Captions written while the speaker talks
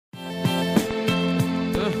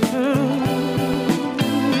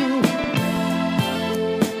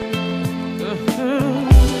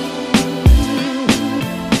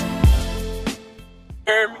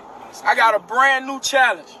got a brand new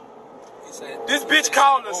challenge. This bitch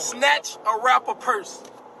called a Snatch a Rapper Purse.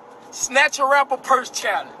 Snatch a Rapper Purse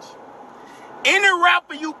challenge. Any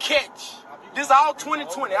rapper you catch, this is all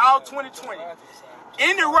 2020, all 2020.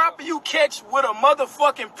 Any rapper you catch with a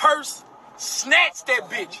motherfucking purse, snatch that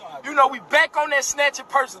bitch. You know, we back on that snatching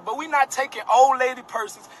purses, but we not taking old lady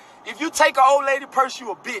purses. If you take an old lady purse,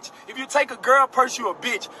 you a bitch. If you take a girl purse, you a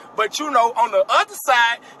bitch. But you know, on the other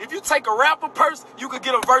side, if you take a rapper purse, you could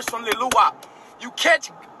get a verse from Lil Wop. You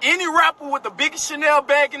catch any rapper with the biggest Chanel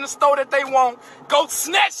bag in the store that they want, go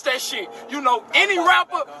snatch that shit. You know, any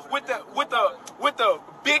rapper with the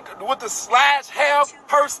slash hair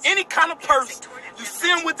purse, any kind of purse, you see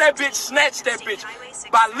him with that bitch, snatch that bitch.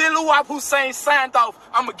 By Lil Wop Hussein signed off,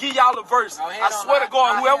 I'ma give y'all a verse. I swear to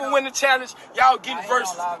God, whoever win the challenge, y'all getting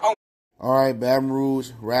verses. All right, Baton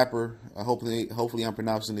Rouge rapper. Hopefully I'm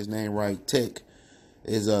pronouncing his name right. TEC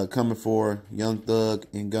is coming for Young Thug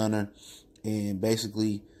and Gunna, and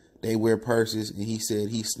basically they wear purses. And he said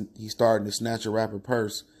he's starting to Snatch a Rapper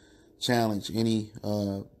Purse challenge. Any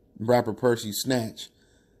rapper purse you snatch,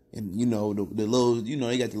 and you know the little, you know,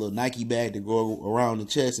 they got the little Nike bag that go around the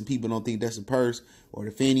chest, and people don't think that's a purse, or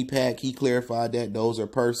the fanny pack. He clarified that those are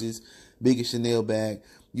purses. Biggest Chanel bag.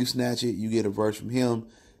 You snatch it, you get a verse from him.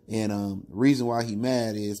 And reason why he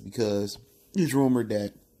mad is because it's rumored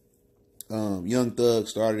that Young Thug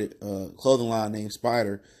started a clothing line named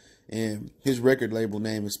Spider, and his record label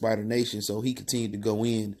name is Spider Nation. So he continued to go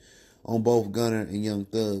in on both Gunna and Young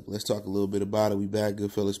Thug. Let's talk a little bit about it. We back,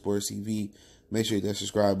 Goodfellas Sports TV. Make sure you hit that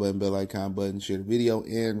subscribe button, bell icon button, share the video.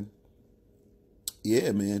 And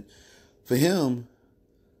yeah, man, for him,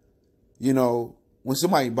 you know, when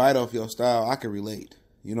somebody bite off your style, I can relate.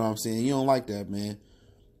 You know what I'm saying? You don't like that, man.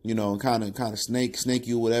 You know, kind of snake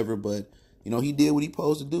you, whatever. But you know, he did what he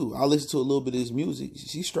supposed to do. I listened to a little bit of his music.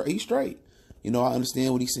 He's straight. You know, I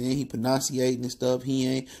understand what he's saying. He pronunciating and stuff. He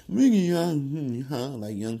ain't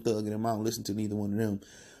like Young Thug and him. I don't listen to neither one of them.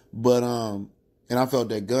 But and I felt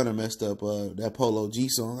that Gunna messed up that Polo G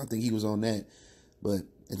song. I think he was on that. But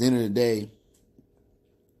at the end of the day,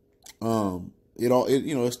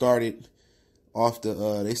 it started off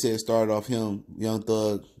the they said it started off him, Young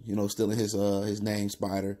Thug, you know, stealing his name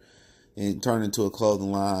Spider, and turned into a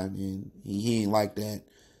clothing line, and he ain't like that.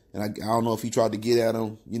 And I don't know if he tried to get at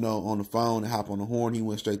him, you know, on the phone and hop on the horn. He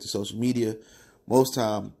went straight to social media. Most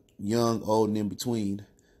time, young, old, and in between,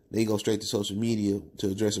 they go straight to social media to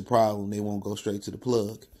address a problem. They won't go straight to the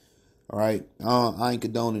plug. All right, I ain't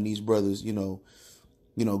condoning these brothers, you know,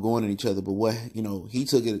 going at each other. But what, you know, he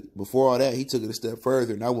took it, before all that, he took it a step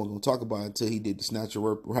further, and I wasn't going to talk about it until he did the Snatch a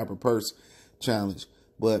Rapper Purse challenge.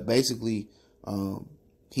 But basically,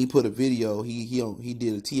 he put a video, he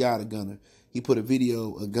did a T.I. to Gunna. He put a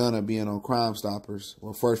video of Gunna being on Crime Stoppers,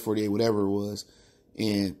 or First 48, whatever it was.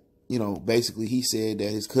 And, you know, basically he said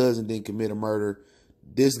that his cousin didn't commit a murder.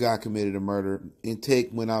 This guy committed a murder. And TEC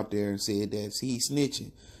went out there and said that he's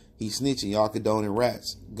snitching. He's snitching. Y'all condoning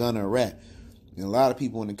rats. Gunna a rat. And a lot of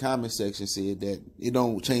people in the comment section said that it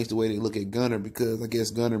don't change the way they look at Gunna, because I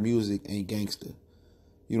guess Gunna music ain't gangster.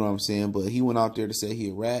 You know what I'm saying? But he went out there to say he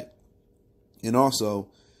a rat. And also,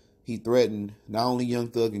 he threatened not only Young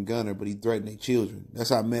Thug and Gunna, but he threatened their children.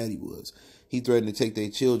 That's how mad he was. He threatened to take their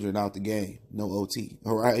children out the game. No OT.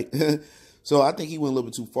 All right? So I think he went a little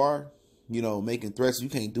bit too far, you know, making threats. You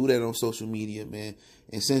can't do that on social media, man.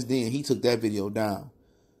 And since then, he took that video down.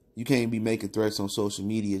 You can't be making threats on social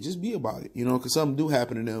media. Just be about it, you know, because something do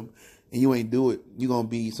happen to them and you ain't do it. You're going to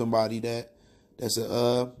be somebody that's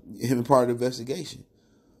him part of the investigation.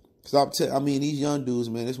 I mean, these young dudes,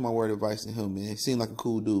 man, this is my word of advice to him, man. He seemed like a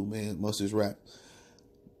cool dude, man, most of his rap.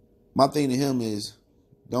 My thing to him is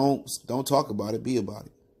don't talk about it, be about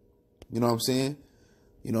it. You know what I'm saying?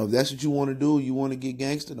 You know, if that's what you want to do, you want to get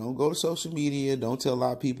gangster, don't go to social media. Don't tell a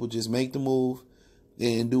lot of people, just make the move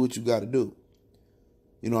and do what you got to do.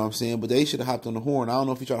 You know what I'm saying? But they should have hopped on the horn. I don't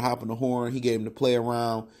know if he tried to hop on the horn. He gave him the play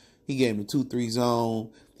around. He gave him the 2-3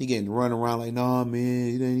 zone. He gave him the run around like, nah, man,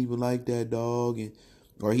 it ain't even like that, dog.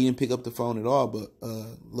 Or he didn't pick up the phone at all, but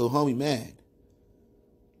little homie mad.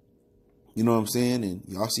 You know what I'm saying? And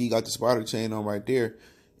y'all see he got the Spider chain on right there.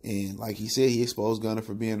 And like he said, he exposed Gunna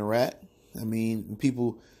for being a rat. I mean,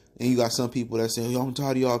 you got some people that say, yo, I'm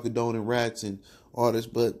tired of y'all condoning rats and all this.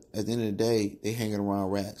 But at the end of the day, they hanging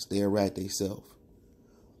around rats. They a rat theyself.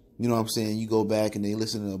 You know what I'm saying? You go back and they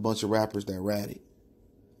listen to a bunch of rappers that ratted.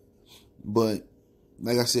 But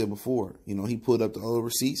like I said before, you know, he put up the old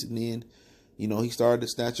receipts, and then, you know, he started the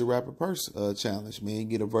Snatch a Rapper Purse challenge, man.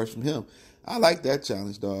 Get a verse from him. I like that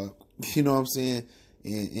challenge, dog. You know what I'm saying?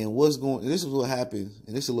 And this is what happens,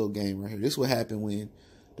 and this is a little game right here. This is what happened when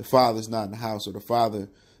the father's not in the house, or the father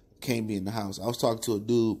can't be in the house. I was talking to a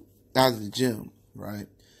dude out of the gym, right?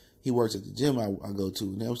 He works at the gym I go to.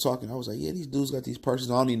 And I was talking. I was like, yeah, these dudes got these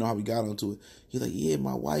purses. I don't even know how we got onto it. He's like, yeah,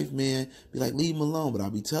 my wife, man. Be like, leave him alone. But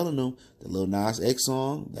I'll be telling them the Lil Nas X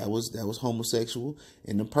song, that was homosexual.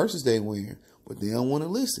 And the purses they wearing. But they don't want to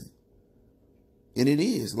listen. And it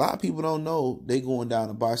is. A lot of people don't know they going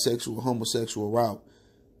down a bisexual, homosexual route.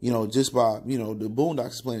 You know, just by, you know, the Boondocks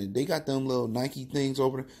explaining. They got them little Nike things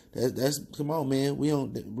over there. That's come on, man.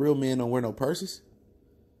 Real men don't wear no purses.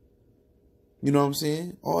 You know what I'm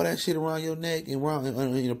saying? All that shit around your neck and around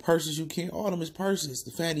in the purses you carry, all them is purses,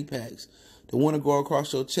 the fanny packs. The one to go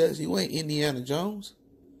across your chest. You ain't Indiana Jones.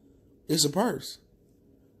 It's a purse.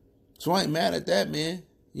 So I ain't mad at that, man.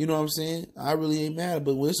 You know what I'm saying? I really ain't mad.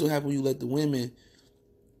 But this will happen when you let the women,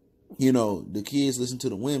 you know, the kids listen to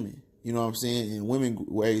the women. You know what I'm saying? And women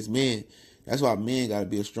raise men. That's why men got to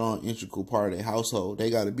be a strong, integral part of their household.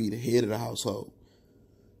 They got to be the head of the household.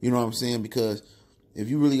 You know what I'm saying? Because if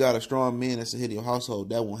you really got a strong man that's the head of your household,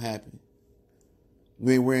 that won't happen. You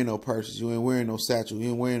ain't wearing no purses. You ain't wearing no satchel.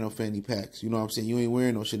 You ain't wearing no fanny packs. You know what I'm saying? You ain't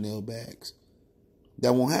wearing no Chanel bags.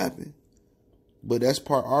 That won't happen. But that's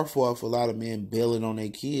our fault for a lot of men bailing on their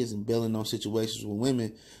kids and bailing on situations with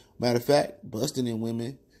women. Matter of fact, busting in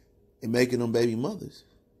women and making them baby mothers.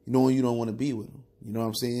 Knowing you don't want to be with them. You know what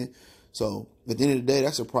I'm saying? So at the end of the day,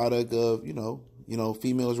 that's a product of, you know,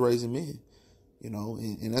 females raising men. You know,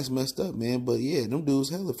 and that's messed up, man. But yeah, them dudes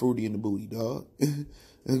hella fruity in the booty, dog.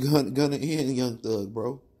 Gunna and Young Thug,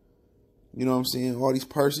 bro. You know what I'm saying? All these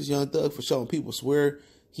purses, Young Thug for showing people swear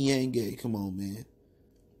he ain't gay. Come on, man.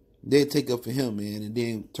 They'd take up for him, man, and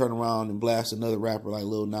then turn around and blast another rapper like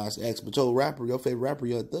Lil Nas X. But your favorite rapper,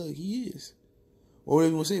 Young Thug, he is. Or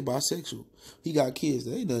whatever you want to say, bisexual. He got kids.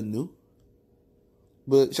 That ain't nothing new.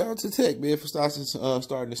 But shout out to TEC, man, for starting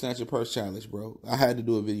the Snatch Your Purse Challenge, bro. I had to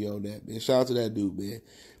do a video on that, man. Shout out to that dude, man.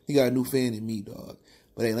 He got a new fan in me, dog.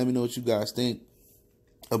 But hey, let me know what you guys think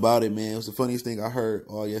about it, man. It was the funniest thing I heard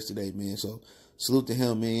all yesterday, man. So salute to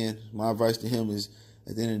him, man. My advice to him is,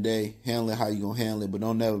 at the end of the day, handle it how you gonna handle it, but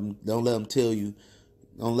don't let them tell you.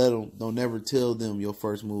 Don't never tell them your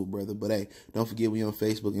first move, brother. But hey, don't forget we on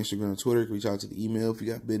Facebook, Instagram, Twitter. Reach out to the email if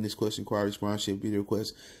you got business, question, inquiry, sponsorship, video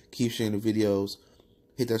requests. Keep sharing the videos.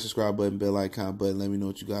 Hit that subscribe button, bell icon button. Let me know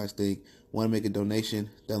what you guys think. Want to make a donation?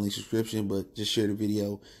 Definitely subscription, but just share the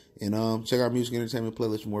video. And check out our music entertainment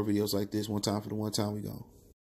playlist for more videos like this. One time for the one time we go.